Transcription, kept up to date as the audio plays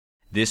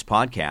This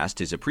podcast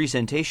is a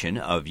presentation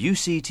of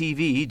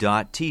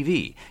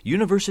UCTV.tv,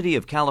 University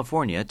of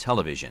California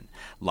Television.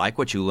 Like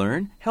what you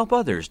learn? Help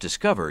others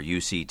discover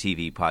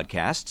UCTV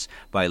podcasts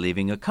by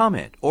leaving a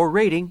comment or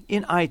rating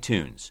in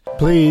iTunes.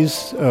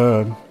 Please,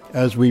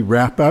 as we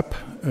wrap up,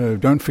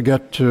 don't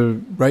forget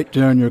to write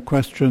down your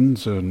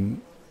questions and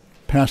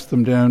pass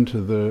them down to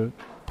the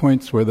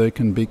points where they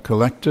can be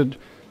collected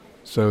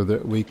so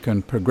that we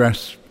can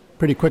progress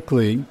pretty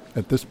quickly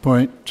at this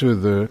point to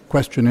the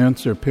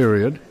question-answer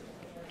period.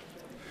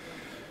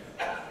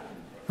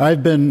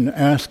 I've been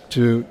asked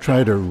to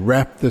try to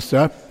wrap this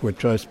up,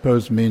 which I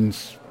suppose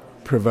means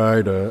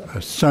provide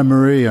a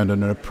summary and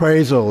an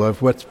appraisal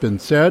of what's been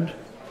said.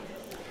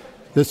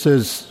 This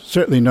is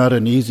certainly not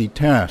an easy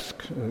task,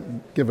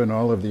 given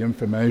all of the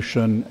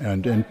information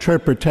and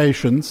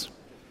interpretations.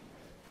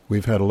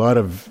 We've had a lot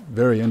of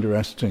very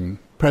interesting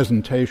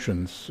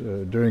presentations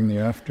during the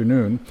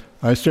afternoon.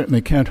 I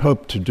certainly can't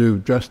hope to do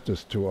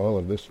justice to all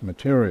of this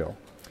material.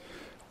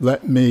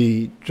 Let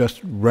me just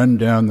run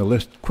down the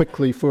list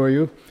quickly for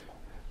you.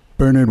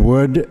 Bernard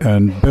Wood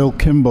and Bill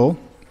Kimball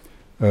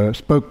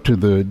spoke to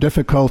the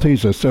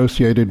difficulties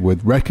associated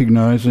with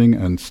recognizing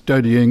and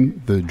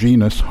studying the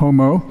genus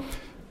Homo,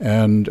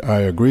 and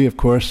I agree, of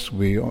course,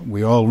 we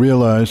all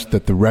realize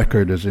that the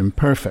record is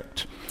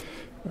imperfect.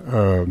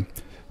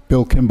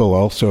 Bill Kimball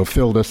also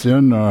filled us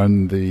in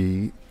on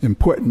the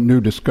important new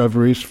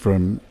discoveries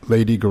from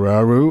Lady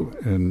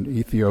Gararu in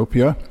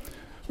Ethiopia.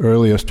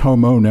 Earliest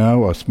Homo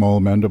now, a small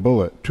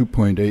mandible at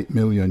 2.8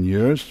 million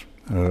years.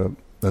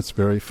 That's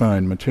very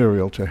fine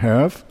material to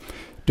have.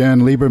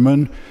 Dan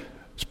Lieberman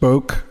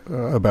spoke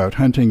about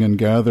hunting and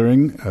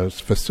gathering as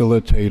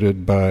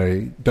facilitated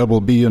by double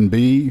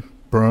B&B,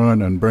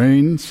 brawn and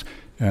brains,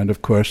 and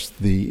of course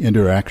the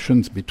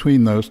interactions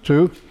between those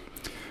two.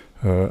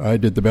 I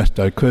did the best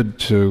I could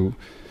to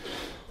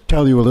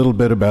tell you a little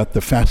bit about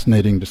the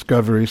fascinating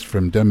discoveries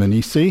from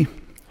Dmanisi,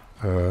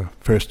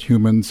 first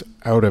humans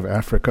out of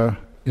Africa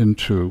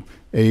into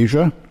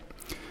Asia.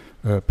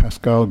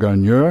 Pascal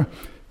Gagneur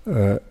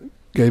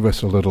gave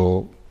us a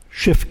little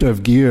shift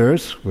of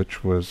gears,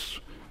 which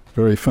was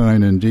very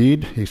fine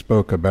indeed. He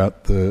spoke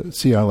about the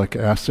sialic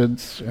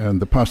acids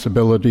and the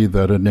possibility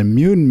that an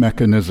immune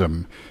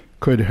mechanism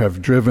could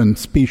have driven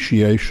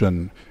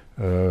speciation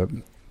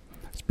in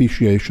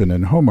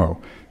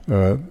Homo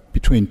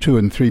between 2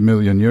 and 3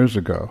 million years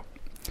ago.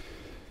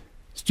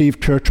 Steve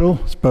Churchill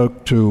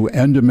spoke to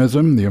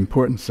endemism, the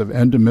importance of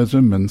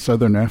endemism in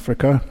southern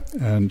Africa,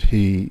 and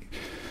he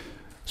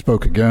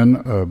spoke again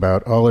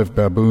about olive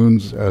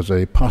baboons as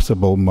a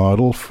possible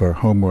model for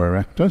Homo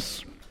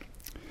erectus.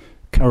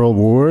 Carol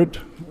Ward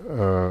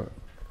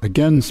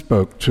again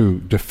spoke to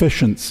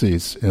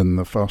deficiencies in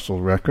the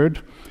fossil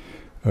record.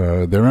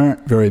 There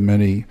aren't very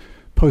many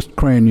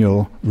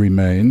postcranial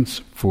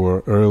remains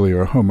for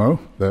earlier Homo.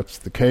 That's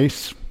the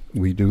case.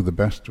 We do the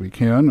best we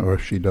can, or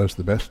she does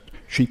the best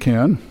she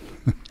can.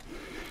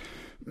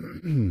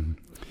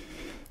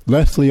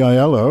 Leslie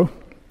Aiello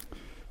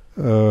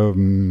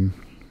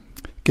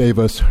gave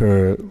us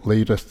her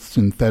latest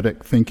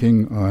synthetic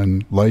thinking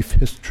on life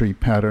history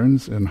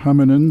patterns in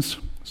hominins,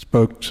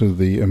 spoke to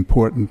the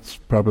importance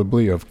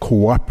probably of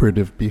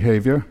cooperative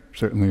behavior.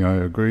 Certainly I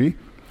agree.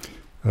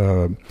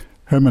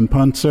 Hermann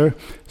Ponzer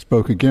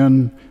spoke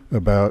again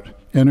about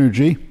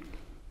energy,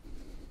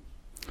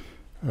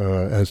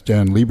 as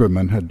Dan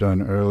Lieberman had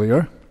done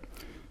earlier.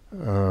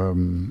 A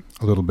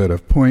little bit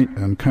of point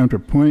and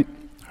counterpoint.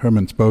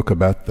 Herman spoke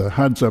about the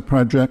Hadza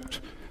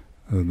project.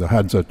 The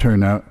Hadza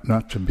turned out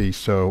not to be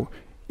so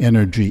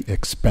energy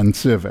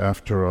expensive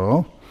after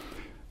all.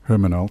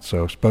 Herman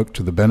also spoke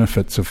to the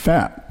benefits of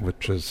fat,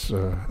 which is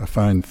a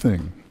fine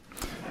thing.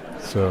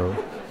 So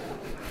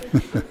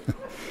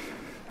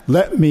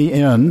let me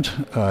end.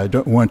 I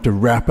don't want to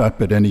wrap up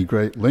at any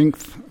great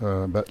length,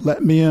 but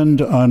let me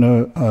end on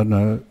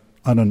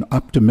an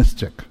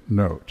optimistic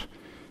note.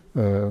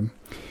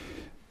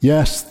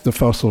 Yes, the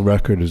fossil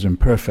record is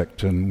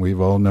imperfect, and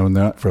we've all known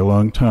that for a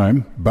long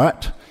time,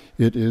 but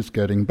it is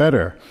getting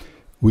better.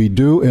 We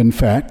do, in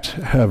fact,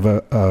 have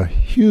a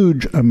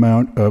huge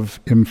amount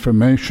of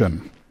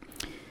information.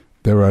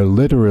 There are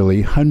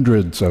literally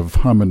hundreds of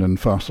hominin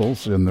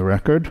fossils in the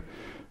record,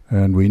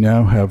 and we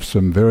now have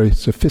some very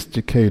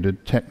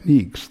sophisticated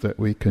techniques that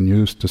we can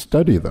use to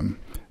study them.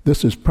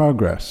 This is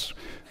progress.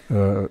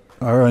 Our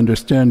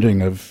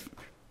understanding of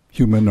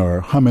human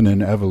or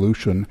hominin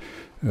evolution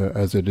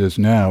as it is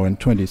now in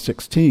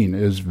 2016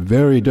 is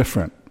very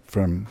different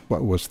from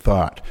what was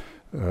thought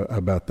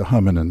about the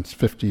hominins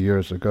 50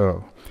 years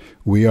ago.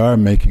 We are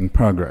making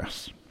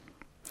progress.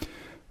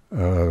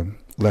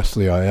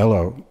 Leslie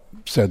Aiello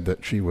said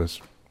that she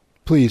was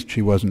pleased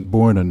she wasn't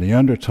born a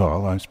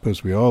Neanderthal. I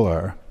suppose we all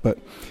are. But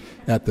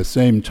at the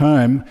same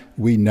time,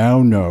 we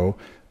now know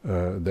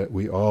that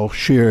we all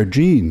share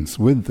genes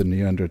with the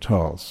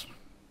Neanderthals,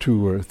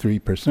 2 or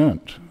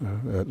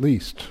 3% at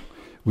least.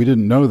 We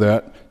didn't know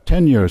that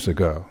 10 years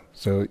ago.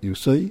 So you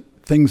see,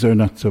 things are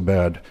not so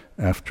bad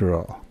after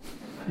all.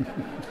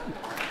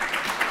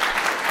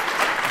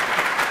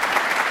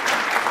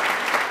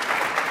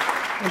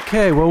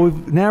 Okay, well,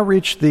 we've now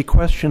reached the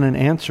question and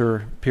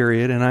answer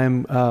period, and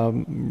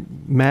I'm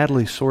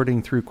madly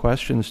sorting through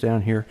questions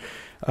down here.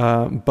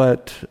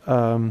 But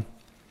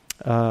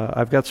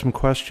I've got some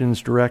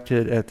questions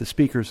directed at the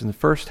speakers in the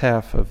first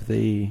half of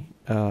the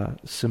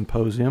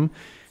symposium,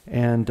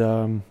 and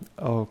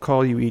I'll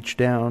call you each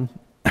down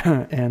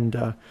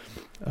and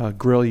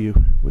grill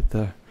you with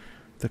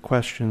the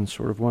questions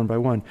sort of one by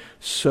one.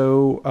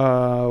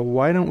 So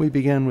why don't we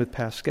begin with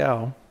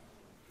Pascal,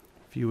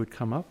 if you would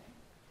come up.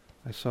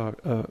 I saw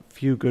a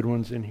few good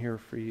ones in here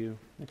for you.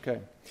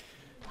 Okay.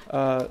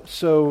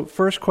 So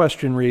first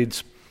question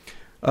reads,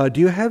 do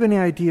you have any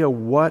idea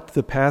what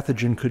the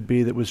pathogen could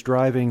be that was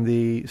driving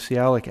the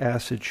sialic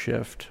acid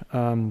shift,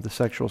 the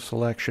sexual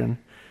selection?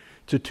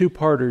 It's a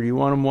two-parter. Do you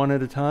want them one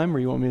at a time, or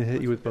you want me to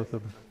hit you with both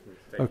of them?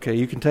 Okay,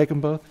 you can take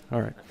them both?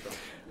 All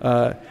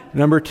right.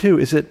 Number two,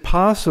 is it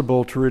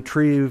possible to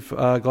retrieve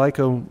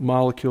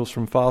glycomolecules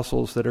from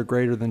fossils that are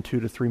greater than 2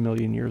 to 3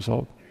 million years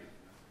old?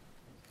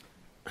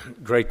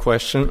 Great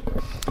question.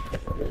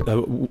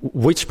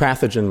 Which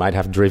pathogen might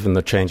have driven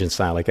the change in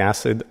sialic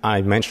acid?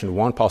 I mentioned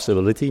one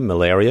possibility,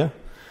 malaria.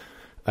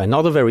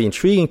 Another very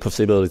intriguing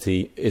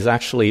possibility is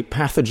actually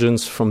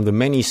pathogens from the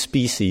many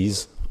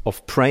species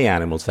of prey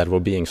animals that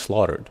were being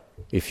slaughtered.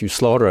 If you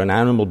slaughter an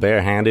animal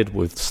barehanded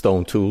with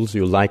stone tools,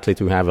 you're likely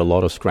to have a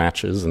lot of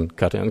scratches and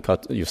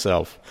cut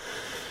yourself.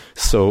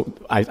 So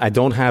I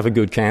don't have a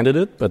good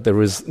candidate, but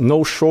there is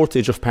no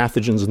shortage of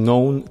pathogens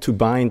known to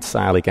bind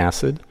sialic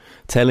acid.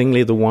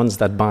 Tellingly, the ones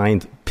that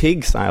bind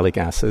pig sialic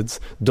acids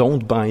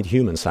don't bind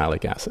human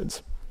sialic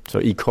acids. So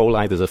E.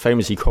 coli, there's a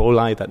famous E.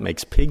 coli that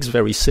makes pigs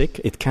very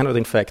sick. It cannot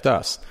infect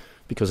us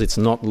because it's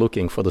not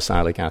looking for the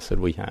sialic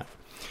acid we have.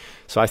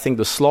 So I think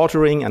the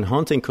slaughtering and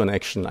hunting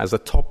connection, as a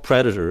top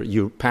predator,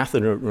 your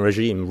pathogen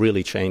regime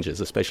really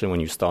changes, especially when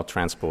you start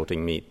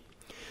transporting meat.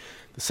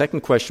 The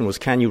second question was,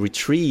 can you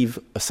retrieve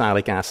a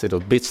sialic acid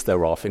or bits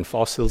thereof in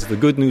fossils? The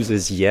good news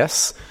is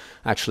yes.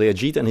 Actually,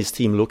 Ajit and his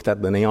team looked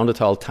at the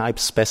Neanderthal-type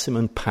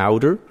specimen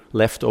powder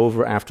left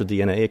over after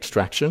DNA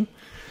extraction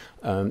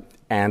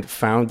and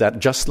found that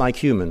just like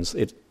humans,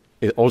 it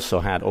also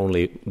had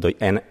only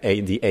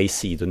the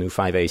AC, the new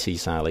 5-AC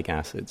sialic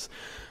acids.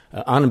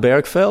 Anne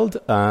Bergfeld,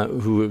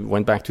 who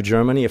went back to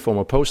Germany, a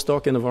former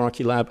postdoc in the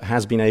Varki lab,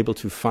 has been able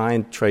to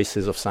find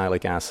traces of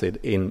sialic acid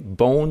in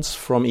bones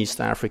from East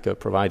Africa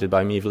provided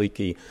by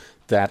Mivliki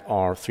that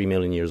are 3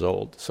 million years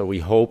old. So we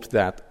hope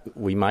that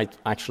we might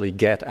actually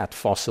get at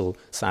fossil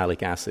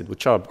sialic acid,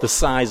 which are the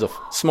size of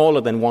smaller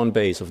than one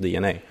base of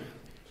DNA.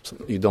 So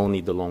you don't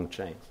need the long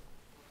chain.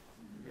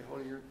 Yeah,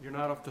 well, you're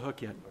not off the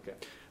hook yet. Okay.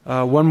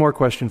 One more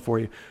question for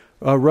you.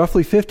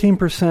 Roughly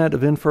 15%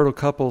 of infertile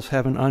couples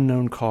have an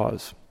unknown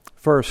cause.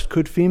 First,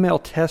 could female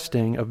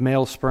testing of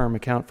male sperm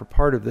account for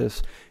part of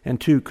this?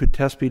 And two, could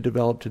tests be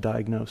developed to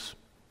diagnose?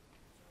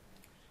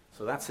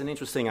 So that's an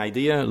interesting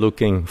idea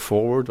looking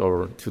forward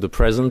or to the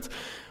present.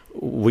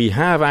 We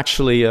have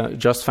actually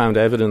just found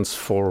evidence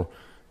for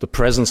the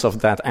presence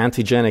of that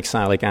antigenic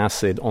sialic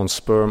acid on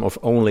sperm of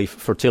only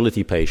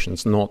fertility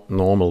patients, not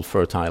normal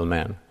fertile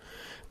men.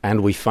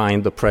 And we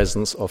find the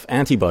presence of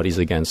antibodies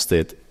against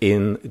it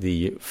in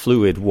the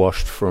fluid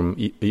washed from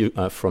the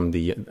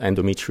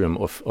endometrium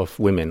of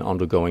women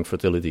undergoing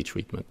fertility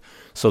treatment.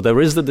 So there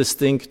is the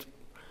distinct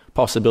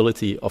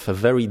possibility of a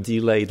very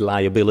delayed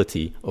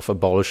liability of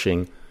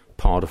abolishing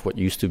part of what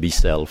used to be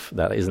self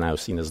that is now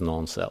seen as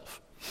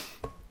non-self.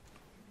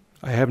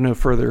 I have no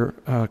further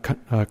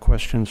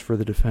questions for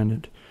the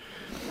defendant.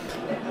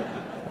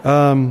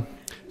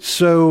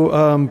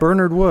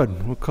 Bernard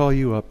Wood, we'll call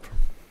you up.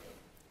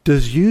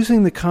 Does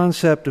using the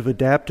concept of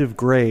adaptive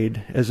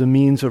grade as a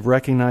means of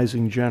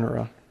recognizing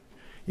genera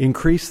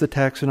increase the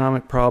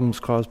taxonomic problems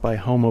caused by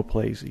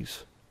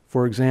homoplasies?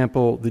 For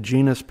example, the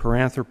genus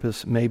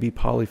Paranthropus may be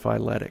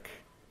polyphyletic.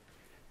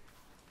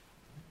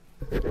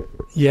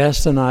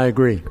 Yes, and I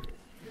agree.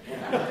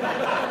 That's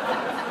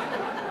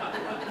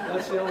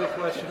the only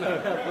question I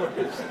have for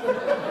you.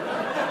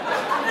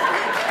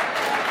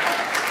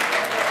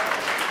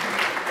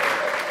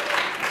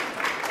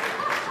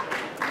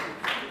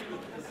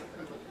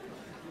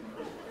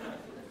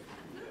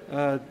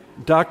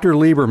 Dr.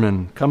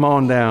 Lieberman, come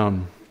on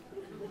down.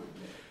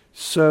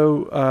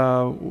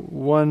 So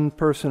one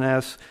person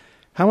asks,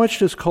 how much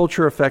does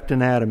culture affect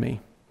anatomy?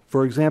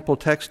 For example,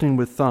 texting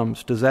with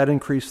thumbs, does that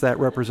increase that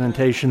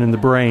representation in the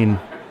brain?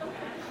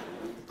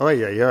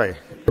 Oy, oy, oy.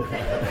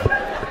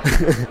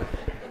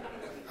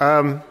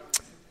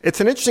 It's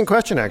an interesting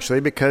question, actually,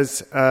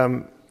 because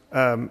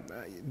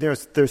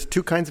there's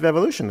two kinds of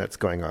evolution that's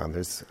going on.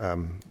 There's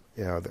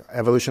the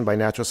evolution by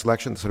natural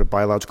selection, the sort of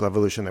biological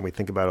evolution that we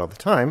think about all the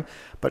time,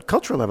 but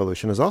cultural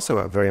evolution is also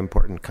a very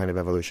important kind of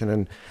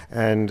evolution.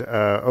 And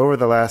over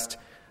the last,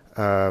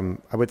 I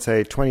would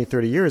say, 20,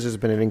 30 years, there's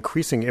been an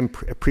increasing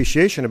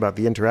appreciation about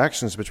the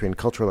interactions between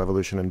cultural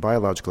evolution and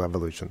biological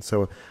evolution.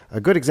 So a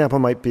good example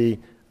might be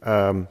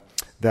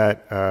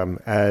that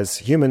as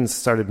humans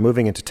started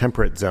moving into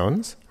temperate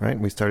zones, right,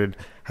 we started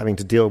having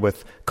to deal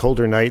with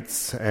colder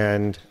nights,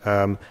 and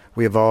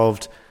we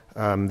evolved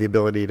the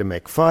ability to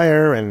make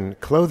fire and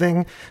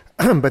clothing.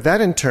 But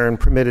that in turn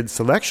permitted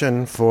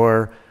selection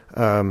for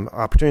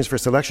opportunities for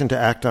selection to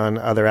act on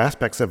other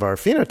aspects of our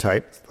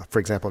phenotype, for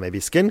example, maybe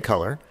skin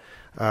color,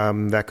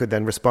 that could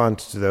then respond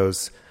to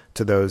those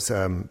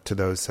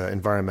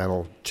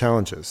environmental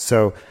challenges.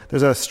 So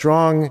there's a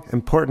strong,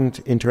 important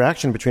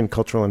interaction between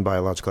cultural and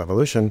biological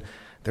evolution.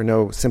 There are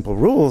no simple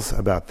rules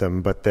about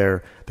them, but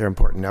they're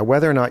important. Now,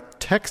 whether or not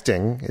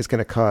texting is going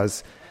to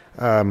cause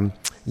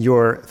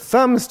your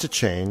thumbs to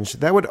change,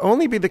 that would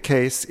only be the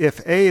case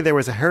if, A, there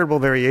was a heritable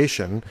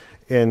variation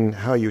in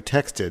how you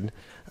texted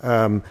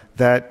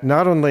that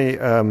not only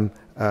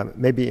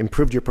maybe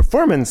improved your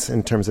performance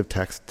in terms of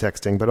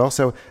texting, but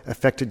also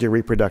affected your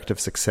reproductive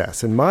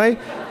success. And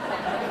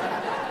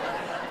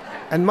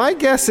my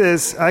guess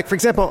is, like, for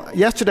example,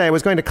 yesterday I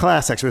was going to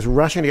class, actually. I was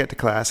rushing to get to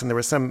class, and there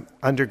was some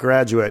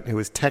undergraduate who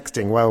was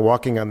texting while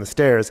walking on the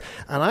stairs,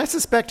 and I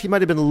suspect he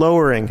might have been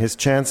lowering his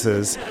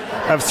chances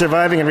of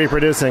surviving and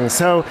reproducing.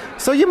 So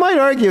you might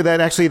argue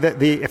that actually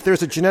if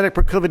there's a genetic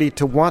proclivity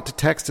to want to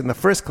text in the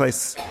first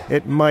place,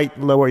 it might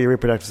lower your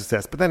reproductive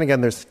success. But then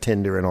again, there's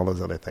Tinder and all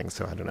those other things,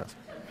 so I don't know.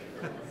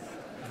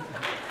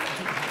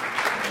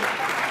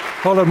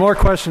 Hold on, more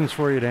questions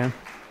for you, Dan.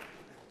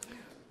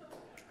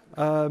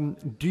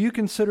 Do you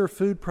consider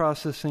food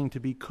processing to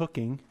be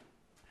cooking?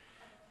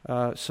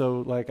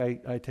 So, like,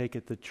 I take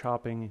it the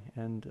chopping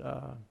and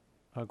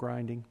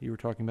grinding you were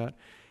talking about.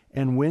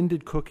 And when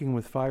did cooking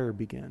with fire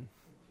begin?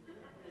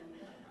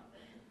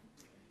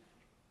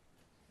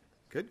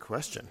 Good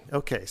question.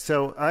 Okay,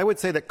 so I would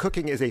say that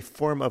cooking is a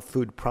form of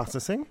food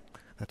processing.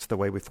 That's the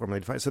way we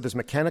formally define it. So there's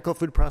mechanical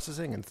food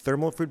processing and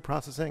thermal food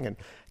processing and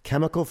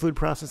chemical food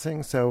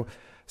processing. So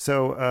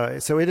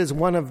it is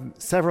one of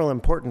several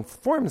important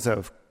forms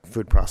of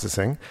food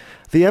processing.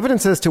 The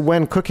evidence as to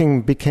when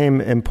cooking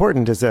became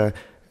important is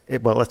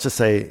let's just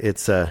say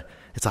it's a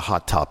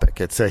hot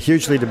topic. It's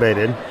hugely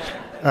debated.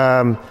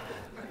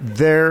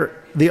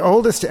 The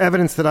oldest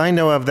evidence that I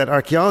know of that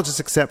archaeologists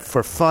accept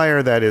for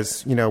fire, that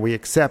is, we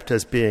accept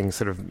as being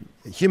sort of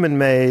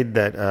human-made,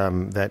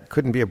 that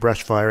couldn't be a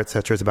brush fire,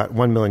 etc., is about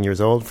 1 million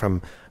years old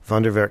from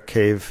Vonderwerk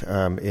Cave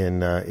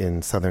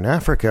in southern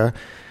Africa.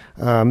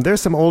 There's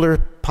some older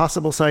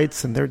possible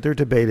sites, and they're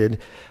debated,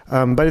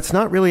 but it's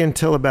not really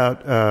until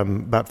about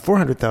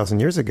 400,000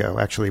 years ago,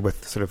 actually,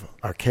 with sort of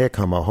archaic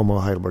Homo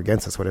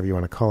heidelbergensis, whatever you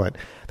want to call it,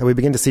 that we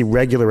begin to see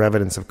regular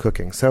evidence of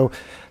cooking. So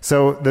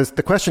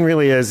the question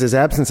really is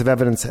absence of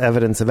evidence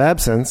of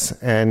absence,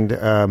 and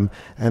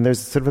there's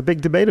sort of a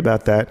big debate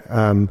about that.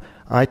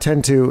 I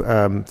tend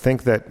to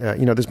think that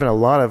there's been a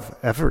lot of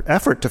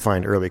effort to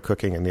find early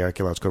cooking in the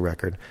archaeological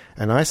record,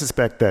 and I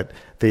suspect that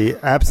the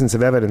absence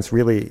of evidence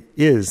really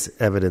is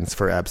evidence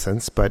for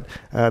absence, but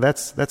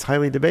that's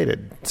highly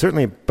debated.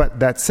 Certainly, but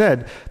that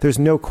said, there's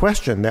no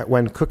question that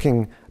when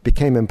cooking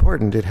became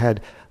important, it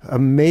had a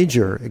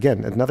major,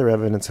 again, another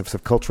evidence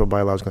of cultural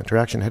biological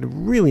interaction, had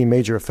really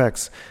major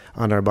effects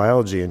on our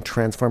biology and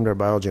transformed our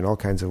biology in all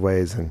kinds of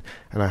ways. And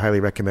I highly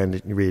recommend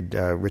that you read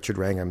Richard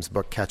Wrangham's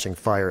book, Catching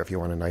Fire, if you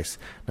want a nice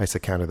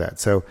account of that.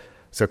 So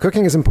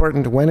cooking is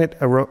important. When it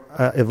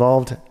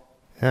evolved,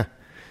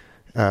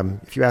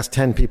 if you ask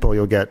 10 people,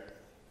 you'll get,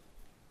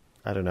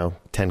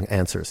 10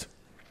 answers.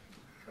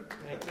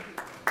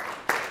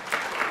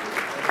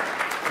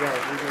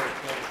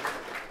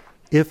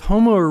 If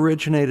Homo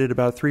originated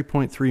about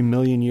 3.3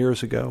 million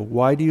years ago,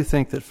 why do you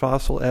think that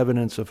fossil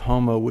evidence of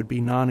Homo would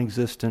be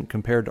non-existent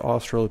compared to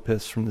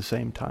Australopiths from the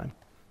same time?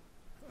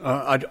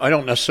 I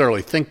don't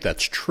necessarily think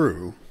that's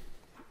true.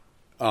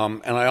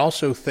 And I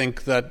also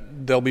think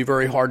that they'll be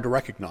very hard to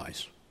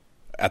recognize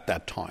at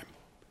that time.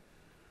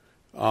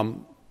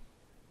 One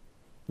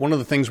of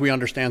the things we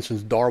understand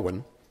since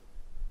Darwin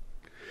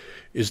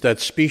is that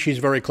species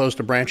very close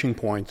to branching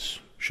points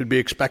should be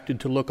expected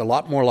to look a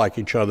lot more like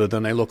each other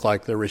than they look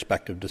like their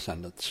respective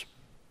descendants.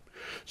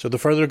 So the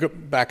further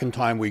back in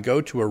time we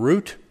go to a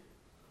root,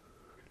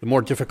 the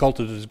more difficult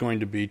it is going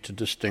to be to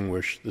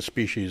distinguish the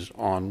species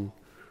on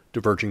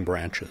diverging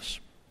branches.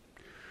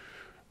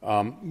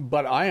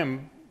 But I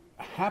am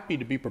happy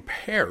to be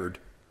prepared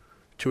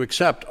to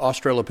accept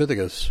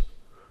Australopithecus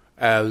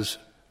as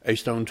a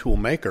stone tool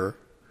maker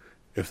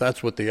if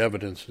that's what the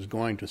evidence is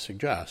going to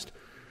suggest.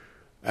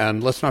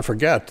 And let's not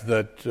forget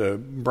that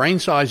brain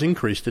size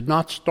increase did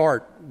not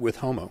start with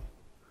Homo.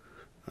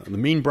 The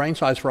mean brain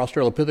size for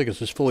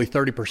Australopithecus is fully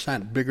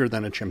 30% bigger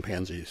than a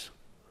chimpanzee's.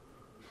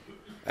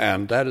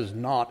 And that is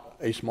not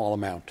a small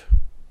amount.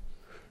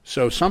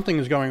 So something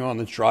is going on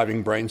that's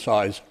driving brain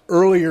size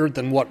earlier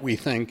than what we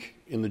think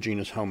in the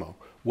genus Homo.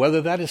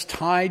 Whether that is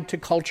tied to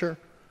culture,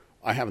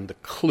 I haven't a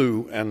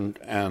clue, and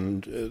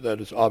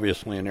that is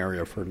obviously an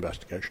area for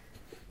investigation.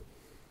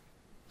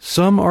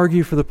 Some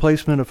argue for the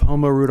placement of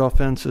Homo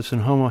rudolfensis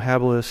and Homo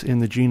habilis in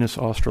the genus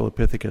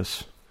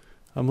Australopithecus.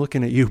 I'm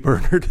looking at you,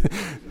 Bernard.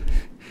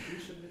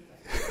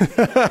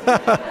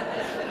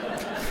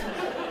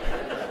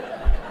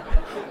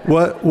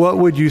 What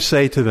would you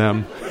say to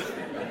them?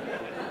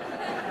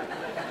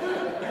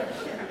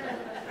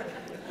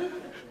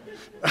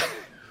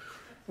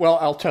 Well,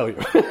 I'll tell you,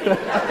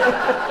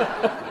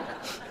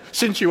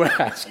 since you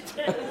asked.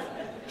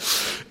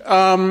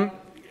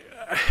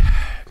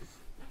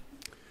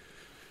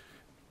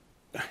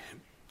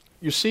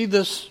 You see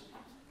this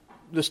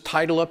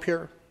title up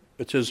here?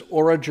 It says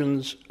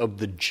Origins of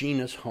the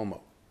Genus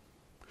Homo.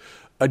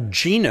 A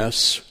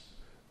genus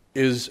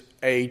is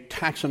a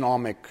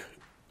taxonomic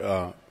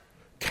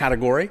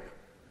category.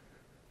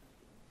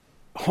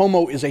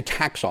 Homo is a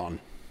taxon.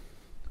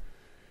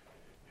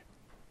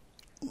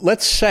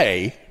 Let's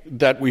say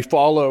that we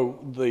follow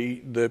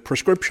the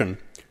prescription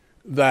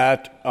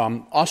that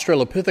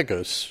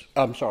Australopithecus,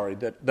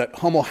 that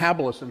Homo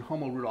habilis and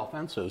Homo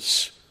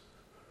rudolfensis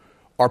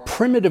are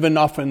primitive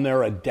enough in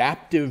their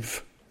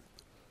adaptive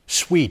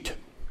suite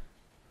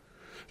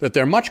that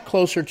they're much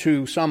closer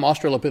to some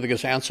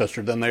Australopithecus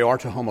ancestor than they are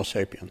to Homo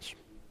sapiens.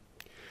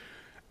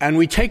 And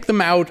we take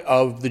them out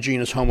of the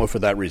genus Homo for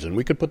that reason.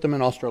 We could put them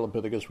in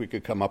Australopithecus, we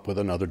could come up with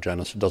another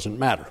genus, it doesn't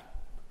matter.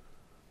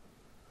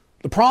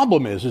 The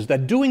problem is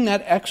that doing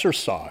that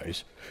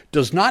exercise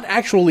does not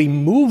actually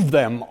move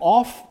them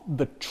off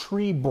the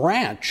tree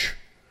branch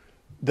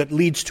that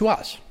leads to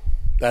us.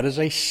 That is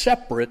a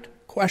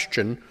separate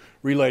question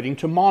relating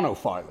to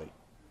monophyly.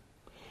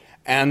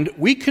 And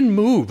we can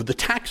move the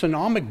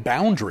taxonomic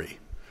boundary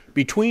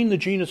between the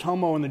genus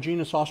Homo and the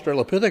genus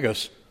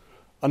Australopithecus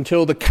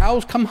until the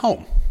cows come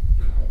home.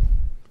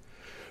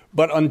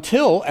 But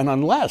until and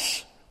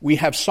unless we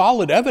have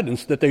solid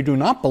evidence that they do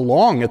not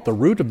belong at the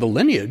root of the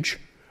lineage,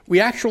 we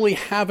actually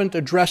haven't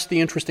addressed the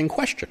interesting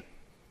question,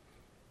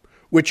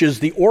 which is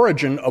the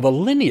origin of a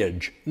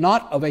lineage,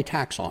 not of a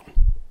taxon.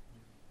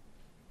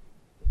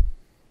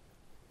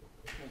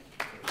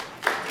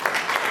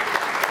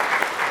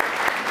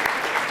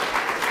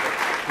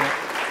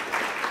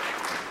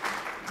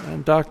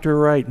 And Dr.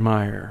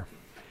 Rightmire,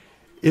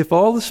 if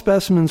all the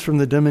specimens from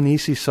the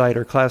Dmanisi site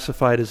are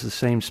classified as the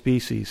same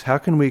species, how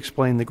can we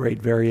explain the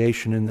great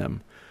variation in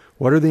them?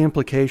 What are the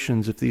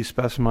implications if these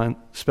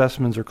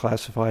specimens are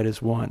classified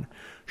as one?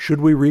 Should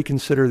we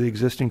reconsider the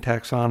existing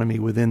taxonomy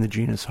within the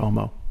genus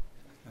Homo?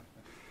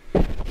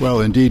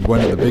 Well, indeed,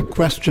 one of the big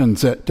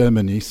questions at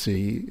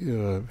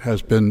Dmanisi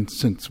has been,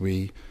 since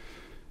we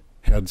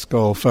had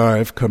Skull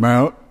 5 come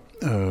out,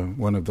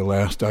 one of the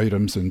last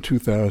items in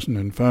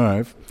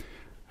 2005,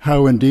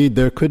 how indeed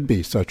there could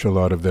be such a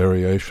lot of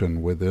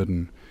variation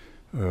within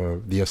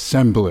the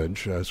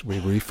assemblage, as we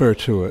refer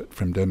to it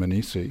from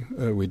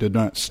Dmanisi. We did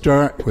not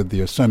start with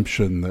the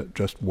assumption that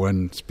just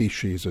one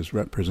species is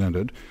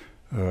represented.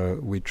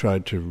 We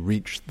tried to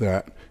reach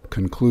that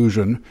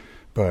conclusion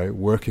by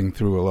working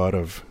through a lot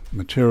of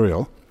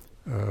material.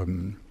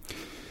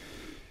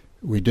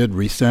 We did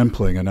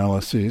resampling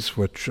analyses,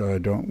 which I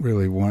don't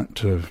really want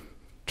to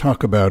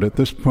talk about at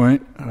this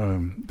point.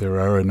 There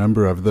are a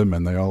number of them,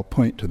 and they all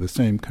point to the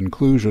same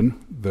conclusion,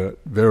 that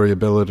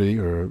variability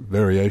or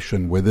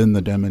variation within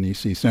the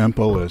Dmanisi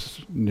sample,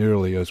 as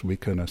nearly as we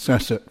can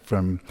assess it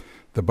from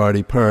the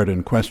body part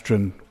in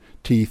question,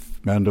 teeth,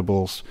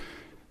 mandibles,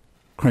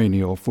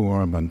 cranial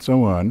form, and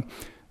so on,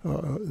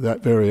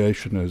 that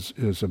variation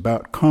is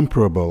about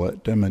comparable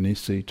at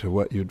Dmanisi to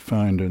what you'd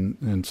find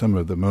in some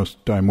of the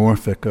most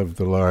dimorphic of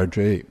the large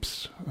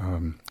apes,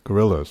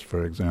 gorillas,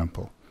 for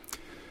example.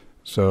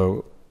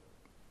 So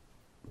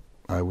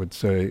I would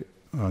say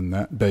on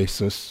that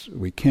basis,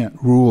 we can't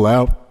rule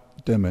out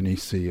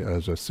Dmanisi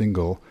as a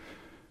single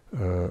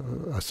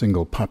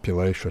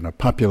population, a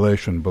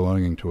population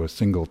belonging to a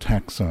single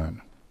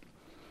taxon.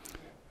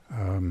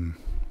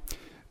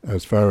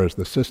 As far as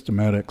the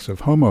systematics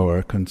of Homo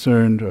are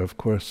concerned, of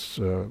course,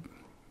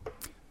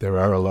 there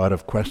are a lot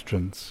of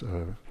questions.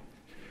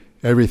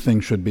 Everything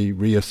should be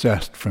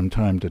reassessed from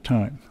time to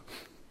time.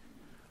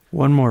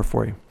 One more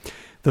for you.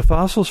 The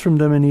fossils from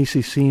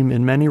Dmanisi seem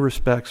in many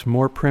respects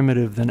more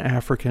primitive than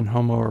African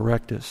Homo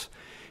erectus.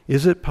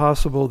 Is it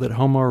possible that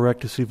Homo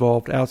erectus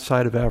evolved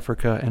outside of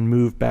Africa and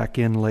moved back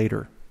in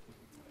later?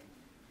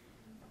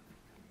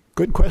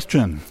 Good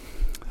question.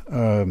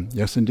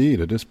 Yes, indeed,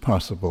 it is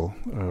possible.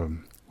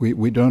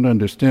 We don't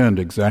understand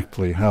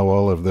exactly how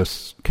all of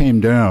this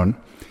came down.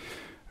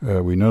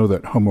 We know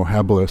that Homo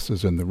habilis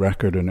is in the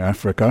record in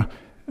Africa,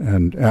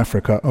 and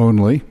Africa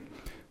only.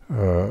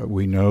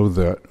 We know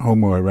that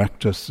Homo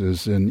erectus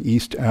is in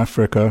East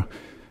Africa,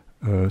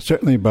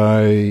 certainly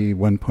by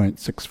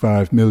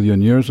 1.65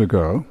 million years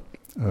ago.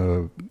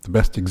 The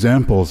best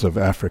examples of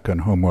African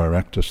Homo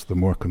erectus, the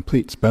more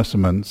complete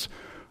specimens,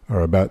 are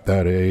about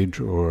that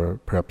age or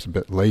perhaps a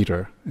bit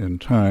later in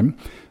time.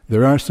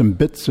 There are some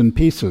bits and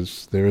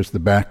pieces. There is the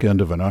back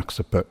end of an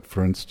occiput,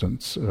 for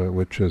instance,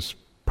 which is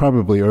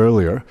probably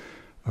earlier,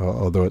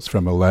 although it's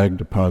from a lag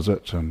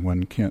deposit, and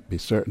one can't be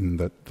certain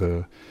that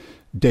the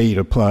date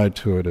applied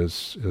to it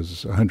is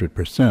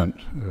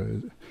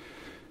 100%.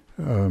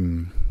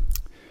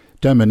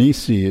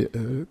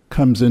 Dmanisi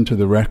comes into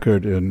the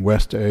record in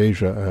West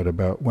Asia at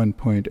about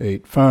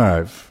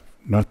 1.85,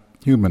 not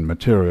human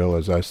material,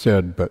 as I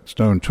said, but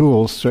stone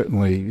tools,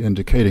 certainly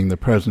indicating the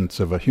presence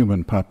of a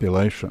human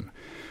population.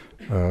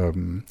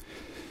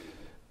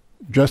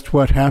 Just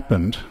what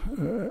happened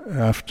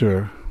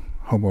after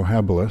Homo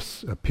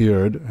habilis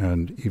appeared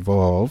and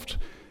evolved,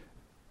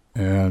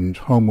 and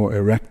Homo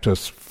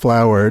erectus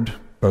flowered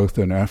both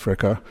in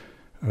Africa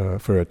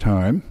for a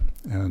time,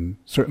 and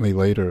certainly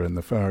later in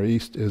the Far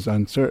East, is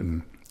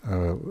uncertain.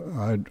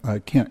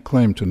 I can't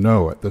claim to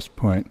know at this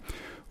point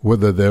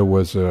whether there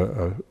was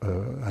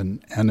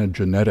an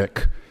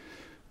anagenetic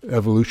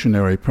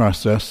evolutionary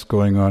process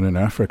going on in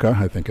Africa.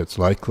 I think it's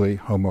likely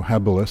Homo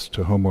habilis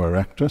to Homo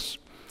erectus.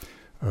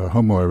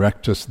 Homo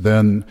erectus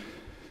then,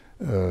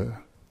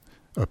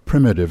 a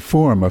primitive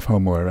form of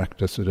Homo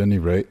erectus at any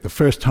rate. The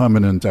first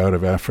hominins out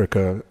of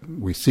Africa,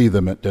 we see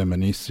them at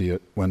Dmanisi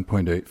at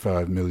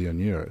 1.85 million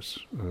years.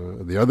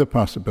 The other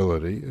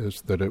possibility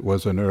is that it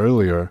was an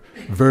earlier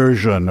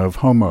version of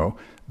Homo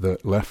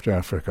that left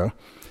Africa,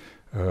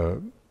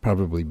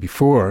 probably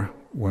before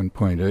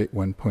 1.8,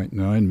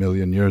 1.9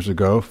 million years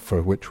ago,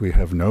 for which we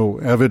have no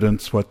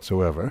evidence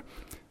whatsoever.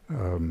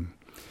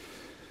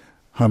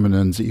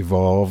 Hominins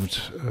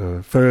evolved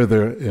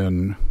further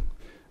in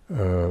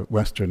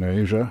Western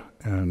Asia,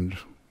 and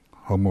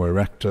Homo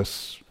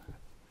erectus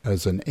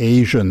as an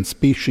Asian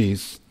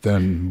species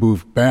then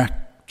moved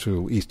back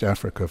to East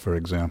Africa, for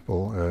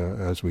example,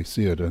 as we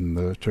see it in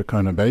the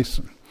Turkana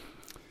Basin.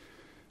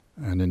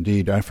 And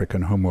indeed,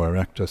 African Homo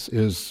erectus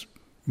is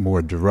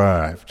more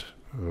derived,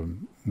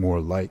 more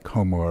like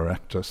Homo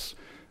erectus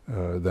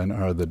than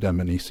are the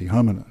Dmanisi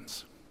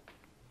hominins.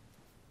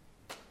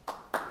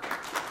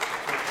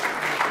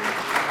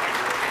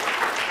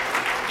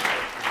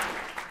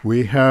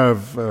 We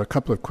have a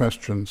couple of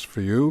questions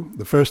for you.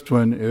 The first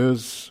one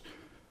is,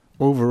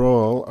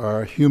 overall,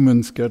 are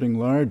humans getting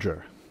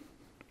larger?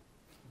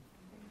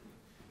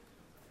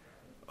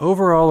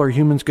 Overall, are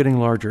humans getting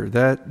larger?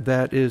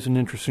 That is an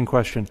interesting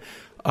question.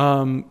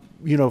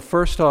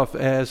 First off,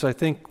 as I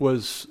think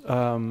was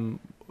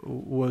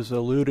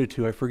alluded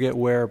to, I forget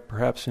where,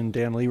 perhaps in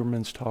Dan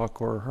Lieberman's talk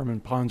or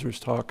Herman Ponzer's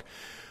talk,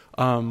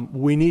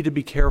 we need to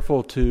be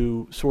careful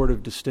to sort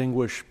of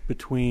distinguish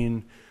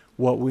between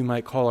what we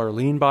might call our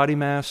lean body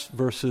mass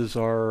versus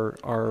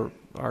our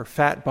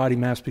fat body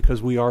mass, because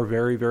we are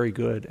very, very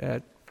good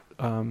at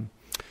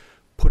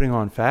putting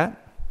on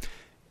fat.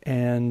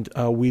 And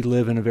we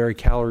live in a very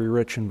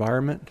calorie-rich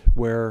environment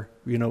where,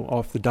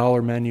 off the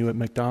dollar menu at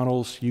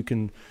McDonald's, you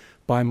can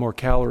buy more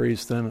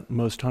calories than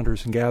most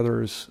hunters and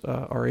gatherers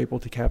are able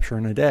to capture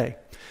in a day.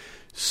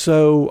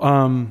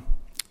 So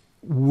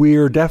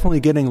we're definitely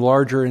getting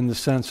larger in the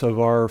sense of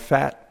our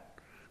fat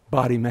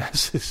body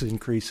mass is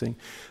increasing.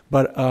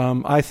 But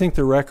I think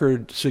the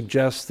record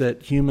suggests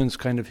that humans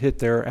kind of hit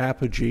their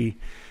apogee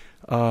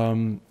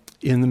in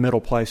the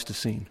Middle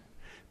Pleistocene,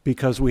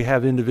 because we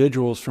have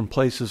individuals from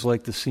places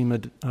like the Cima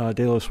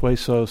de los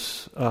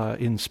Huesos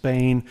in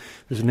Spain.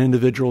 There's an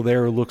individual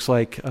there who looks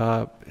like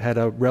had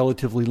a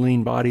relatively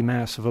lean body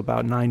mass of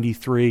about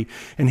 93.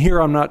 And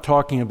here I'm not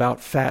talking about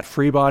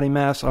fat-free body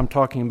mass. I'm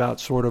talking about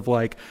sort of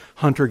like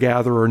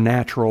hunter-gatherer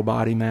natural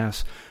body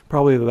mass,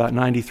 probably about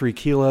 93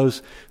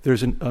 kilos.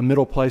 There's a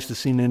Middle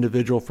Pleistocene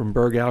individual from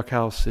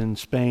Berg-Alcaus in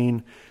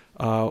Spain,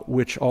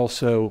 which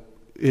also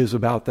is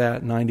about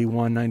that,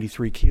 91,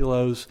 93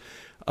 kilos.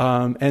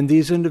 And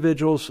these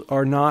individuals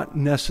are not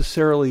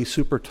necessarily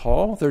super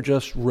tall. They're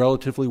just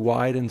relatively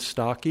wide and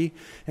stocky.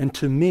 And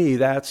to me,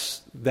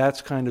 that's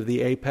kind of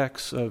the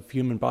apex of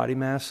human body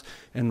mass,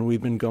 and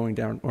we've been going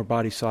down, or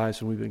body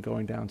size, and we've been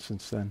going down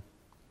since then.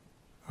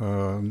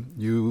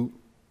 You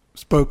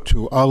spoke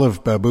to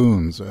olive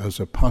baboons as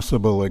a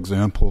possible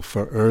example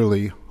for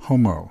early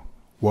Homo.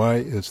 Why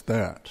is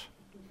that?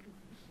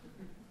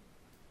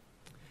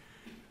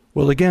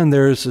 Well, again,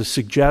 there's a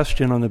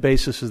suggestion on the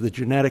basis of the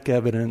genetic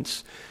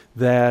evidence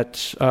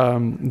that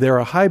they're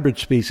a hybrid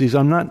species.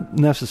 I'm not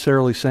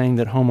necessarily saying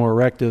that Homo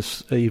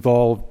erectus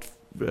evolved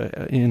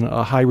in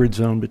a hybrid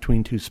zone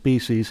between two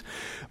species,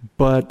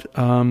 but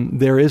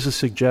there is a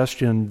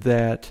suggestion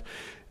that,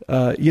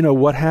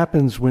 what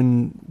happens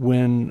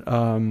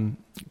when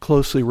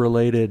closely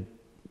related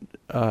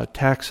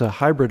taxa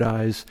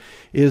hybridize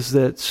is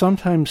that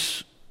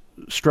sometimes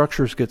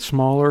structures get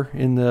smaller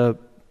in the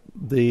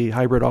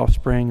hybrid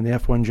offspring in the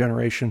F1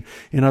 generation.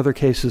 In other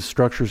cases,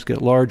 structures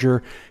get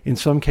larger. In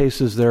some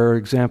cases, there are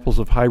examples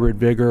of hybrid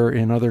vigor.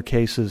 In other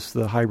cases,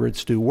 the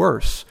hybrids do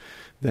worse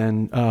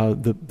than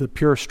the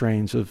pure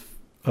strains of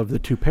the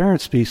two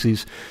parent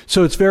species.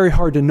 So it's very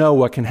hard to know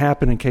what can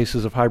happen in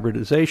cases of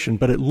hybridization,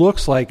 but it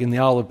looks like in the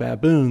olive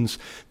baboons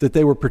that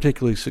they were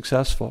particularly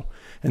successful,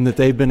 and that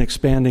they've been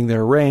expanding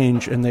their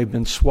range, and they've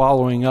been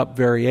swallowing up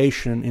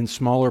variation in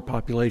smaller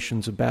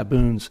populations of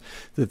baboons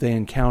that they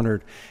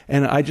encountered.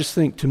 And I just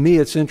think, to me,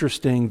 it's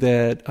interesting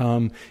that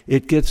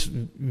it gets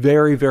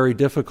very, very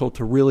difficult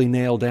to really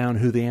nail down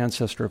who the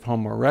ancestor of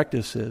Homo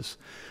erectus is.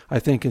 I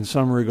think in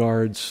some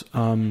regards,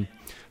 Homo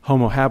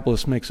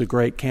habilis makes a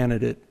great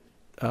candidate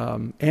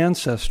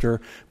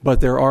ancestor,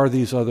 but there are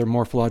these other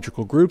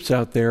morphological groups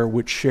out there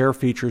which share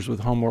features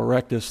with Homo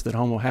erectus that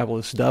Homo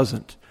habilis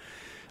doesn't.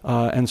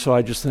 And so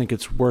I just think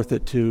it's worth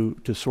it to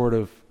sort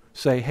of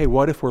say, hey,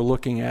 what if we're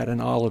looking at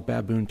an olive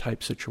baboon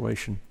type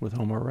situation with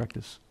Homo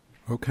erectus?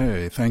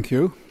 Okay, thank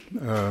you.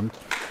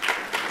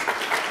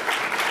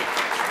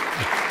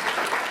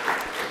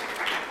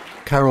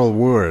 Carol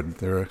Ward,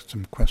 there are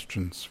some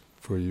questions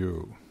for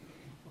you.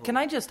 Can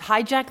I just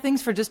hijack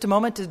things for just a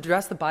moment to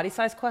address the body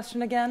size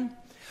question again?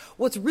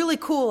 What's really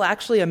cool,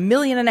 actually, 1.5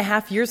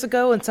 million years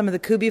ago in some of the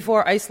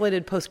Cubivore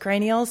isolated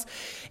postcranials,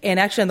 and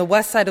actually on the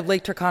west side of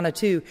Lake Turkana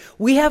too,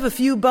 we have a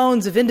few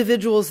bones of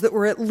individuals that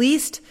were at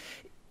least,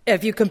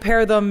 if you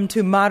compare them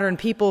to modern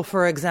people,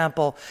 for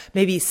example,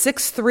 maybe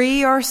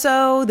 6'3" or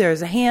so.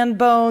 There's a hand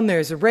bone,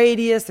 there's a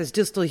radius, there's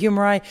distal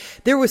humeri.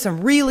 There were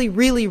some really,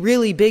 really,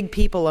 really big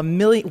people,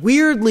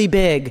 weirdly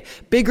big,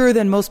 bigger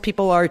than most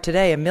people are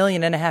today, 1.5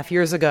 million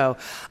years ago.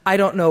 I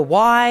don't know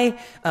why.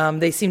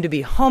 They seem to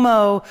be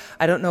homo.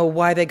 I don't know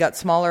why they got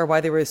smaller, why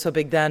they were so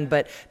big then,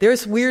 but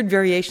there's weird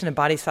variation in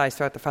body size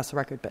throughout the fossil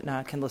record. But now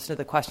I can listen to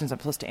the questions I'm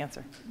supposed to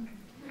answer.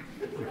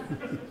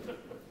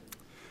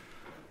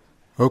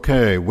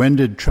 Okay, when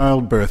did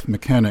childbirth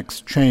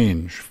mechanics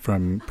change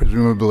from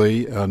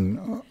presumably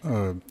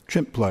a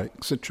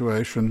chimp-like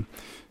situation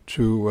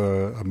to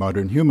a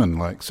modern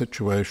human-like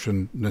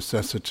situation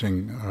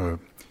necessitating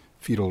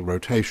fetal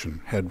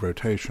rotation, head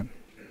rotation?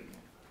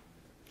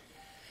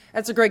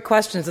 That's a great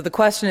question. So the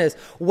question is,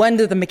 when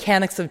do the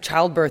mechanics of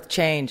childbirth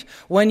change?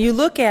 When you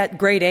look at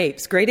great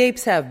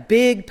apes have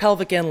big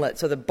pelvic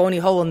inlets, so the bony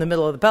hole in the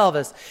middle of the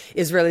pelvis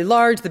is really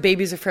large, the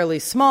babies are fairly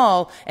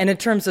small, and in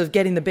terms of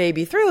getting the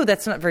baby through,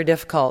 that's not very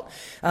difficult.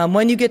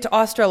 When you get to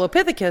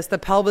Australopithecus, the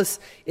pelvis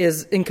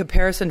is, in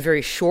comparison,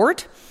 very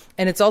short,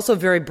 and it's also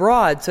very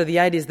broad, so the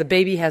idea is the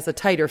baby has a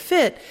tighter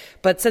fit,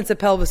 but since the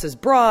pelvis is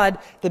broad,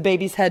 the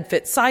baby's head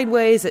fits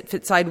sideways, it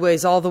fits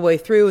sideways all the way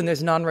through, and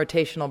there's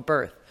non-rotational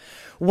birth.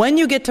 When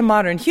you get to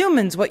modern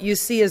humans, what you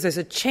see is there's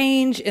a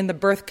change in the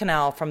birth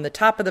canal from the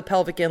top of the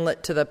pelvic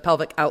inlet to the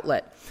pelvic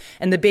outlet.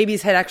 And the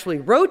baby's head actually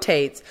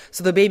rotates,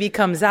 so the baby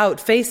comes out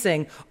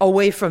facing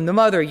away from the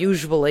mother,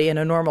 usually in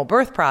a normal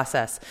birth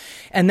process.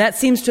 And that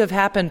seems to have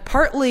happened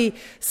partly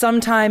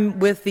sometime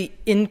with the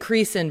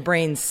increase in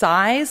brain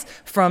size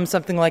from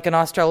something like an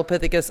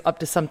Australopithecus up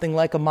to something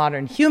like a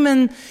modern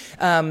human,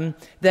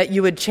 that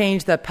you would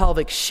change the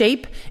pelvic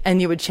shape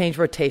and you would change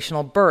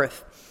rotational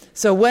birth.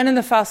 So when in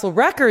the fossil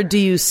record do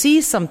you see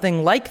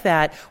something like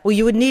that? Well,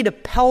 you would need a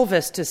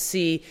pelvis to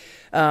see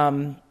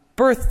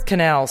birth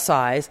canal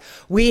size.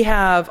 We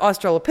have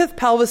Australopith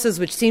pelvises,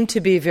 which seem to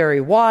be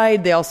very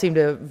wide. They all seem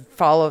to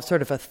follow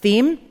sort of a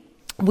theme.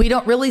 We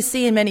don't really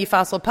see in many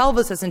fossil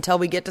pelvises until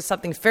we get to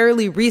something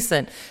fairly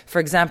recent, for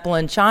example,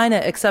 in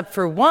China, except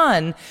for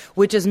one,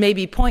 which is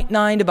maybe 0.9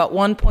 to about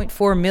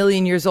 1.4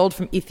 million years old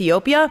from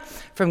Ethiopia,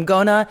 from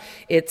Gona.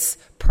 It's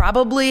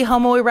probably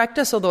Homo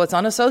erectus, although it's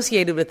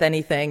unassociated with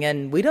anything,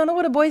 and we don't know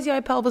what a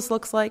Boisei pelvis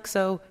looks like,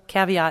 so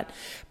caveat.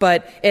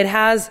 But it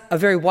has a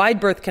very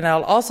wide birth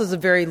canal, also has a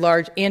very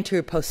large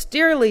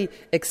anterior-posteriorly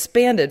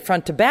expanded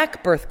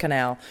front-to-back birth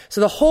canal. So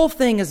the whole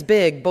thing is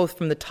big, both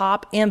from the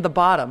top and the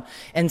bottom.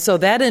 And so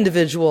that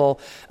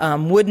individual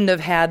wouldn't have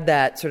had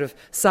that sort of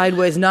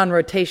sideways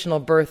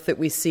non-rotational birth that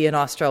we see in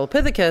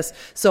Australopithecus.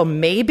 So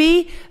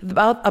maybe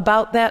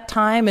about that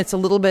time, it's a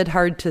little bit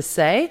hard to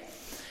say.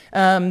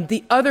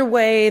 The other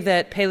way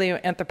that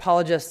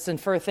paleoanthropologists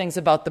infer things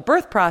about the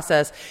birth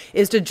process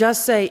is to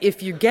just say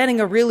if you're getting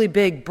a really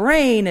big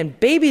brain and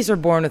babies are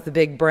born with a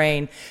big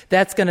brain,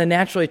 that's going to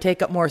naturally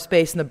take up more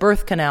space in the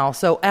birth canal.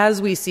 So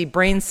as we see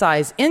brain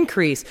size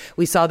increase,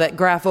 we saw that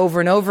graph over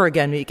and over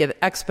again, you get an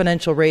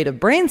exponential rate of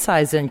brain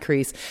size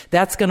increase,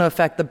 that's going to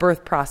affect the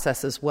birth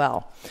process as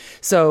well.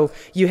 So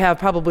you have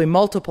probably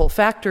multiple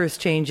factors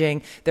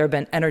changing. There have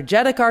been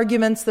energetic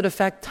arguments that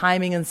affect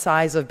timing and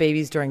size of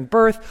babies during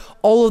birth.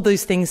 All of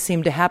these things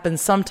seem to happen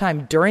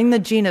sometime during the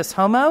genus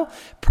Homo,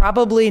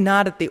 probably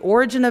not at the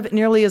origin of it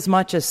nearly as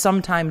much as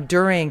sometime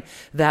during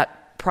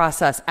that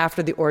process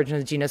after the origin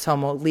of the genus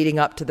Homo, leading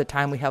up to the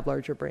time we have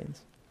larger brains.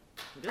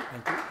 Thank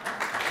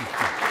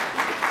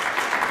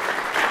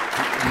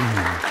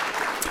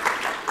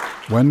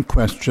you. One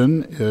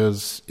question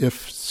is,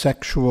 if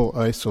sexual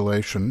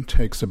isolation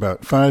takes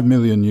about 5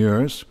 million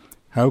years,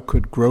 how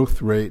could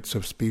growth rates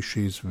of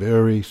species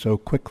vary so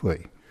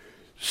quickly?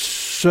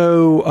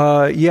 So,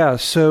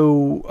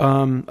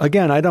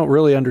 again, I don't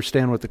really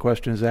understand what the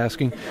question is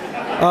asking.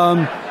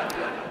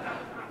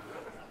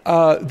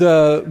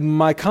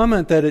 My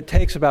comment that it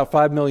takes about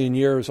 5 million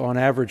years on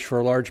average for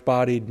a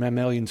large-bodied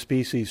mammalian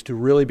species to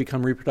really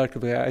become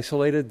reproductively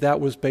isolated,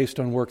 that was based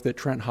on work that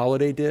Trent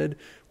Holliday did,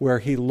 where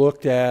he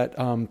looked at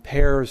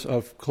pairs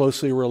of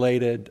closely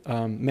related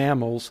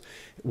mammals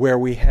where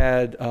we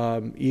had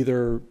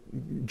either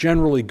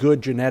generally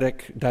good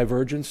genetic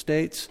divergence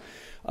states,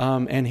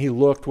 and he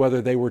looked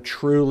whether they were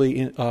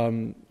truly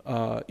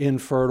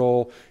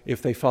infertile,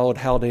 if they followed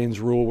Haldane's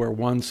rule where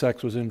one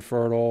sex was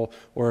infertile,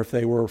 or if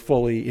they were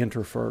fully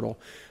interfertile.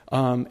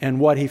 And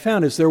what he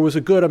found is there was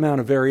a good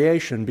amount of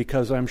variation,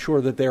 because I'm sure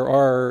that there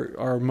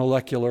are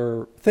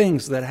molecular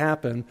things that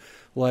happen,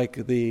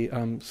 like the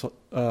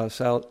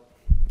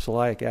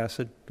salicylic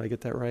acid. Did I get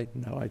that right?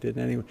 No, I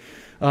didn't anyway.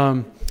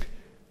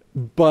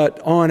 But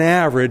on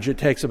average, it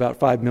takes about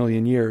 5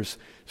 million years.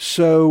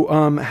 So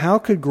how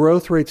could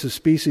growth rates of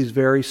species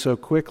vary so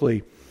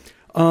quickly?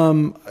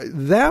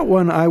 That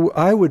one,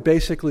 I would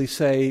basically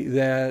say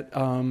that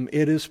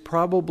it is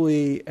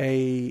probably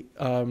a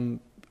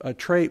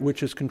trait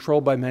which is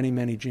controlled by many,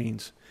 many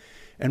genes.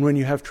 And when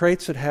you have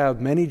traits that have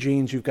many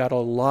genes, you've got a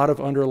lot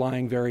of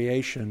underlying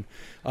variation.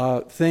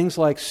 Things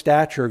like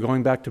stature,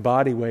 going back to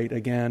body weight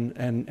again,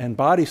 and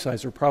body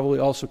size are probably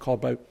also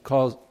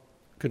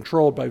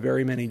controlled by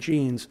very many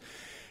genes.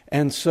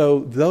 And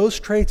so those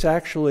traits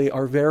actually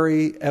are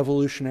very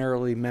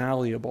evolutionarily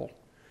malleable.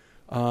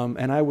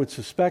 And I would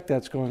suspect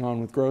that's going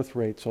on with growth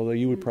rates, although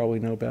you would probably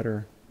know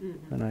better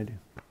than I do.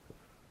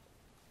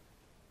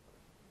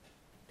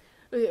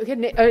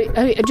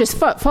 Just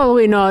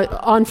following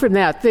on from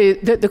that,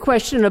 the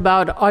question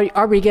about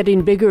are we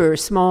getting bigger or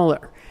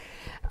smaller?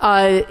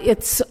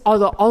 It's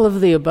all of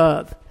the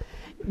above.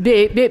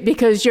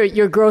 Because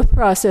your growth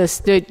process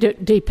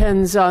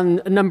depends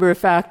on a number of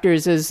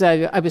factors, as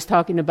I was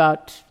talking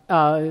about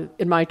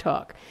in my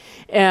talk.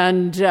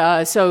 And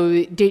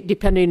so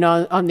depending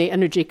on the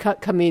energy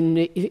coming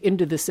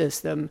into the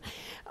system,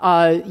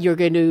 you're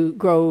going to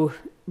grow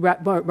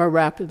more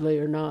rapidly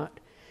or not.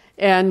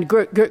 And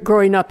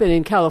growing up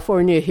in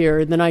California here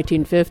in the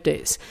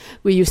 1950s,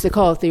 we used to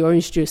call it the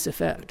orange juice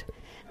effect.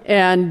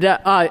 And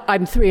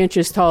I'm 3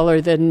 inches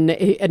taller than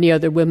any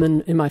other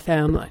women in my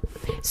family.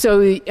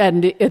 So,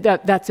 and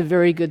that's a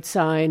very good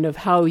sign of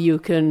how you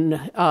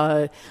can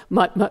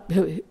modify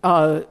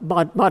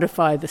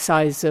the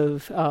size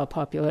of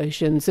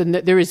populations. And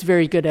there is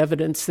very good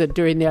evidence that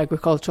during the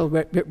agricultural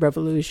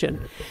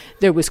revolution,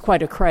 there was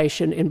quite a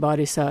crash in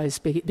body size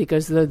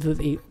because of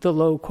the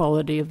low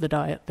quality of the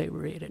diet they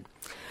were eating.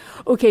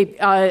 Okay,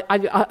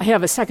 I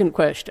have a second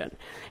question.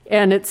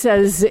 And it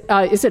says,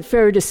 is it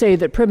fair to say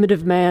that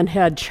primitive man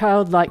had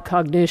childlike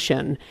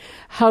cognition?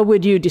 How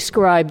would you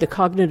describe the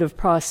cognitive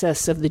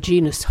process of the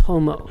genus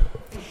Homo?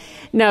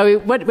 Now,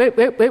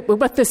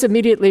 what this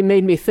immediately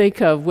made me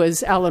think of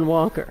was Alan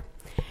Walker,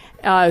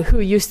 who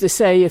used to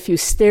say, if you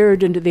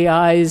stared into the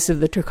eyes of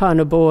the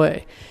Turkana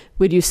boy,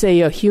 would you say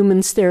a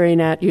human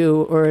staring at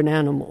you or an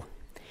animal?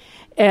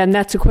 And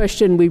that's a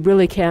question we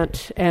really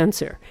can't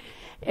answer.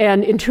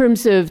 And in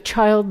terms of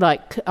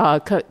childlike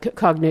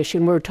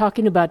cognition, we're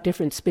talking about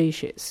different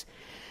species.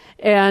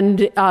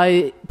 And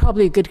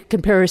probably a good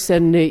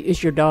comparison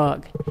is your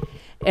dog.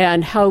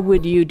 And how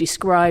would you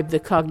describe the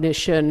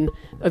cognition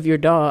of your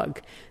dog,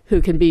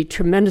 who can be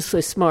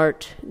tremendously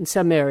smart in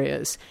some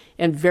areas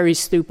and very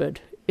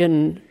stupid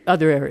in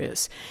other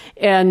areas?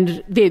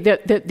 And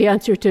the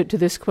answer to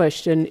this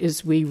question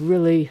is we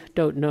really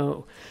don't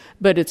know.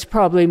 But it's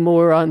probably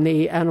more on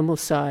the animal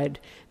side,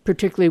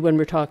 particularly when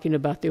we're talking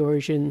about the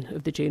origin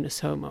of the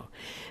genus Homo.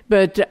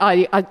 But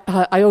I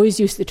always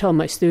used to tell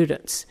my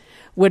students,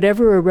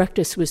 whatever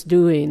Erectus was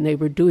doing, they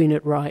were doing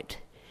it right,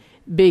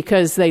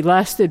 because they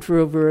lasted for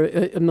over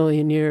a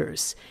million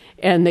years,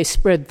 and they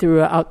spread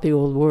throughout the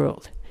old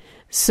world.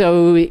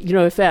 So,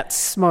 if that's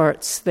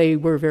smarts, they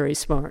were very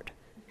smart.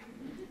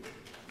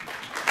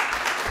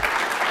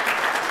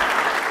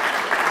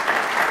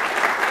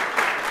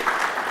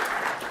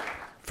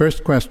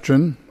 First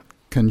question.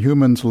 Can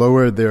humans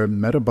lower their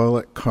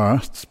metabolic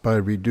costs by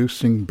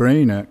reducing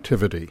brain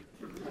activity?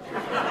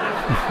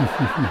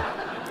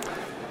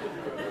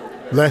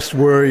 Less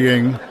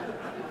worrying,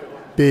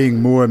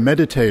 being more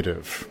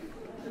meditative.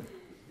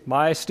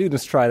 My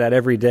students try that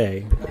every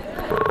day.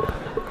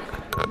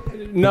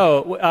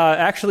 No,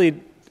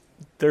 actually,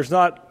 there's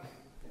not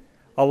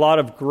a lot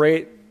of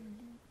great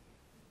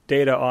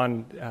data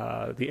on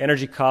the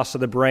energy costs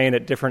of the brain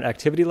at different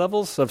activity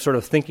levels of sort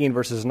of thinking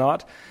versus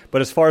not.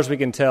 But as far as we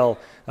can tell,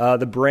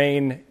 the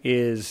brain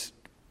is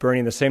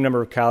burning the same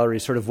number of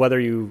calories, sort of whether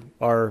you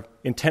are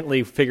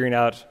intently figuring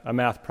out a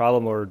math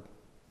problem or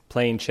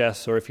playing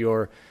chess or if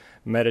you're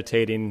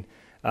meditating.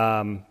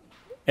 And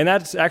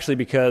that's actually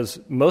because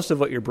most of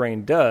what your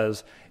brain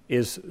does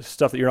is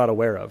stuff that you're not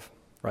aware of,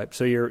 right?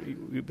 So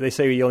they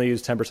say you only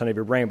use 10% of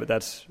your brain, but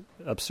that's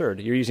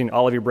absurd. You're using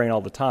all of your brain all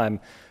the time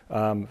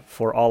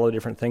for all the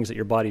different things that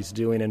your body's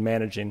doing and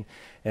managing.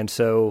 And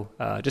so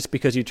just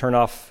because you turn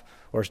off,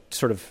 or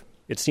sort of,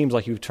 it seems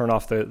like you turn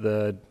off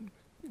the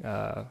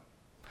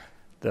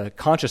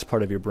conscious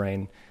part of your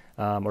brain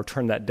or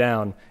turn that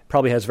down,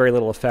 probably has very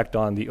little effect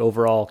on the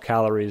overall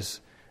calories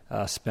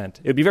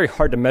spent. It would be very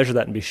hard to measure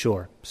that and be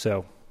sure.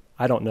 So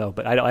I don't know,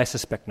 but I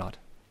suspect not.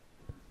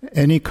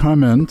 Any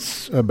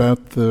comments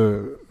about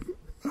the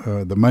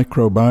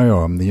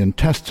microbiome, the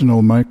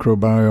intestinal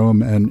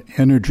microbiome, and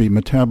energy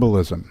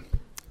metabolism?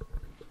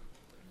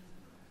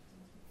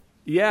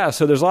 Yeah,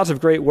 so there's lots of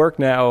great work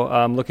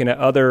now looking at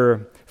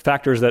other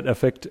factors that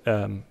affect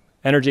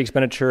energy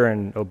expenditure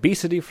and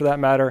obesity, for that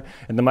matter,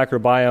 and the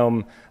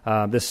microbiome.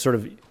 This sort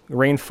of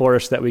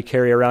rainforest that we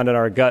carry around in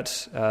our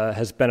guts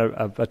has been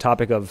a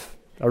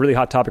really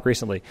hot topic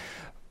recently.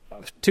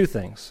 Two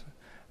things.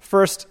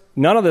 First,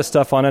 none of this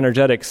stuff on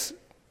energetics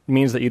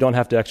means that you don't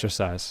have to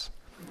exercise.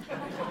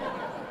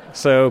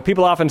 So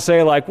people often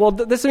say, like, well,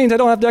 this means I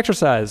don't have to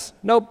exercise.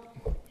 Nope.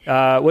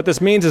 What this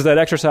means is that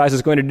exercise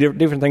is going to do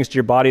different things to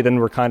your body than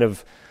we're kind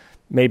of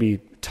maybe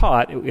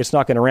taught, it's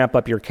not going to ramp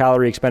up your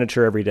calorie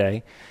expenditure every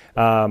day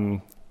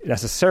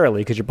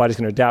necessarily, because your body's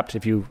going to adapt.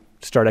 If you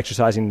start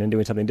exercising and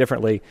doing something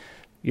differently,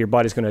 your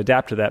body's going to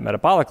adapt to that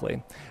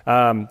metabolically.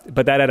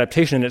 But that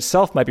adaptation in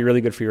itself might be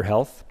really good for your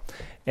health.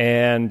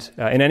 And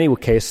in any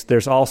case,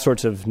 there's all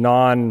sorts of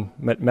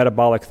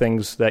non-metabolic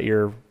things that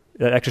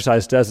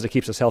exercise does that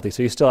keeps us healthy.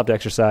 So you still have to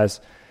exercise.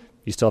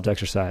 You still have to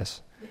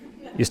exercise.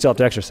 You still have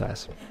to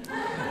exercise.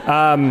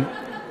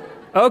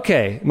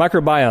 Okay,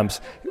 microbiomes.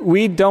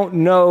 We don't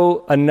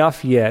know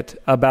enough yet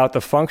about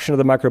the function of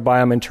the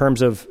microbiome in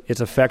terms of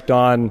its effect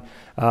on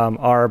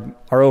our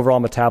overall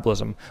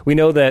metabolism. We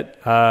know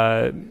that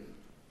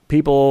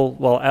people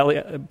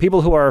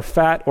who are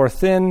fat or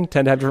thin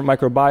tend to have different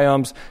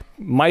microbiomes.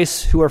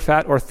 Mice who are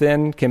fat or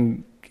thin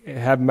can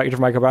have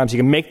different microbiomes. You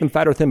can make them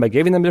fat or thin by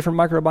giving them different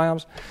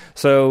microbiomes.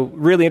 So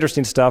really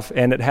interesting stuff,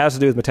 and it has to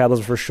do with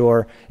metabolism for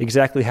sure.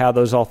 Exactly how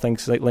those all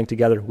things link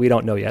together, we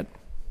don't know yet.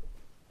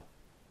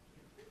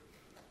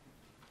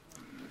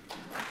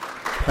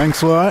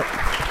 Thanks a lot.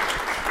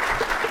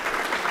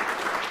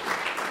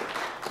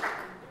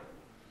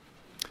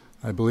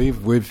 I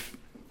believe we've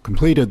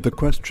completed the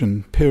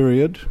question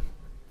period,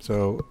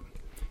 so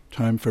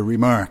time for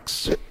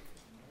remarks.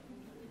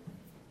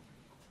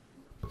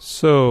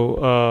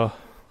 So,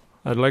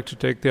 I'd like to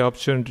take the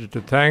opportunity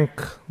to thank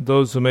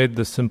those who made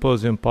the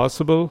symposium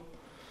possible,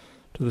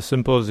 to the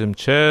symposium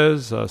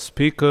chairs, our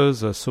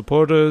speakers, our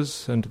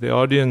supporters, and to the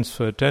audience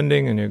for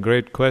attending and your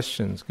great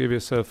questions. Give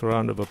yourself a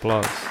round of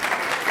applause.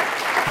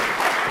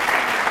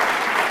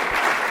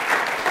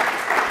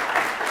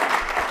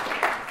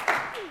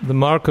 The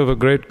mark of a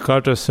great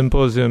CARTA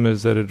symposium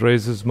is that it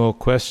raises more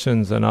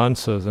questions than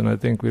answers, and I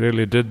think we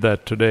really did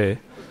that today.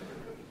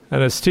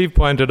 And as Steve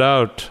pointed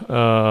out,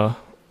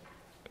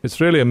 it's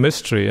really a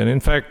mystery, and in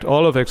fact,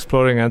 all of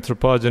exploring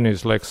anthropogeny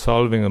is like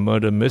solving a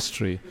murder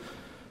mystery.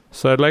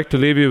 So I'd like to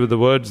leave you with the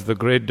words of the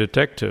great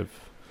detective.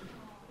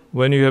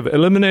 When you have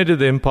eliminated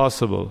the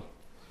impossible,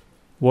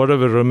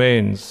 whatever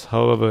remains,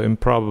 however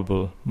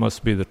improbable,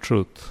 must be the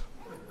truth.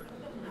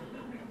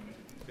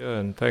 Yeah,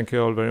 and thank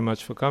you all very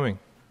much for coming.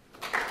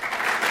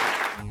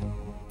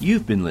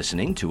 You've been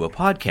listening to a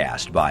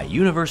podcast by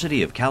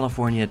University of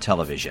California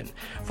Television.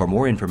 For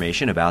more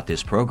information about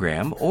this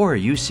program or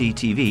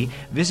UCTV,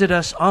 visit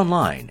us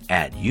online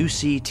at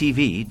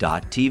uctv.tv.